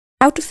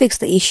How to fix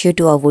the issue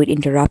to avoid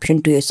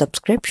interruption to your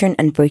subscription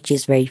and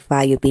purchase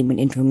verify your payment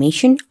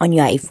information on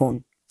your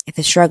iPhone. If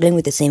you're struggling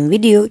with the same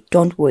video,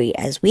 don't worry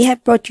as we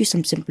have brought you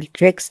some simple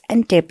tricks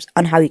and tips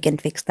on how you can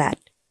fix that.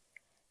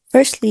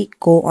 Firstly,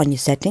 go on your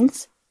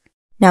settings.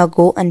 Now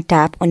go and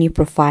tap on your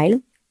profile.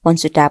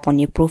 Once you tap on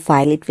your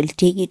profile, it will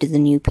take you to the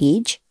new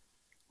page.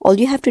 All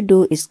you have to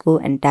do is go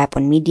and tap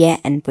on media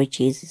and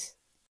purchases.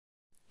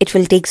 It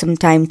will take some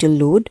time to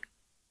load,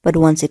 but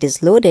once it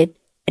is loaded,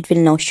 it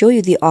will now show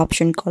you the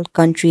option called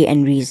country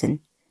and region.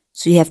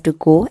 So you have to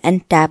go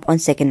and tap on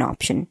second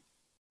option.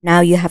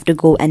 Now you have to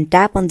go and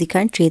tap on the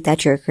country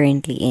that you're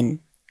currently in.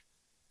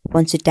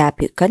 Once you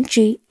tap your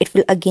country, it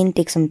will again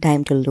take some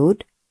time to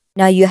load.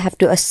 Now you have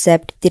to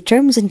accept the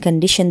terms and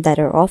conditions that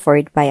are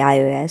offered by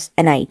iOS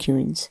and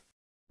iTunes.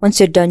 Once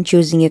you're done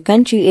choosing your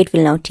country, it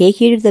will now take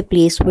you to the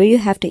place where you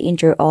have to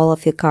enter all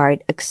of your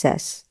card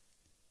access.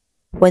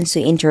 Once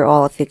you enter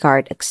all of your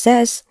card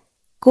access,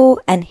 go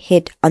and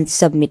hit on the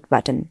submit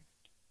button.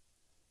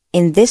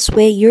 In this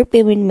way, your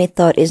payment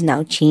method is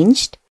now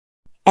changed,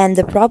 and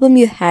the problem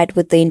you had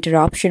with the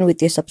interruption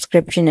with your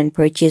subscription and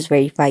purchase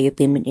verify your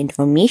payment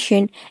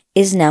information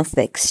is now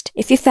fixed.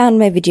 If you found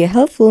my video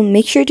helpful,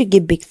 make sure to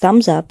give big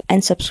thumbs up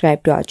and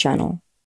subscribe to our channel.